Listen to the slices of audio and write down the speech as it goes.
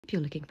If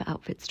you're looking for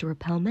outfits to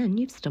repel men,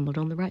 you've stumbled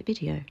on the right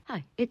video.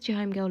 Hi, it's your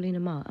homegirl Luna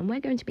Ma, and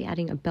we're going to be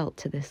adding a belt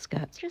to this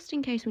skirt, just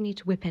in case we need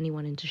to whip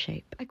anyone into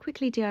shape. I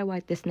quickly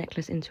DIY'd this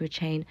necklace into a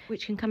chain,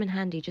 which can come in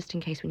handy just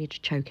in case we need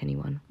to choke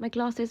anyone. My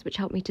glasses, which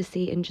help me to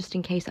see, and just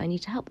in case I need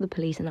to help the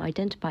police and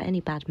identify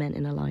any bad men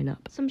in a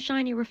lineup. Some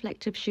shiny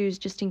reflective shoes,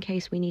 just in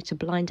case we need to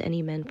blind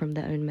any men from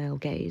their own male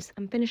gaze.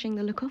 I'm finishing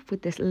the look off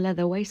with this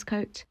leather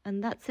waistcoat,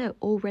 and that's it,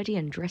 all ready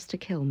and dressed to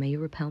kill. May you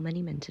repel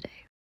many men today.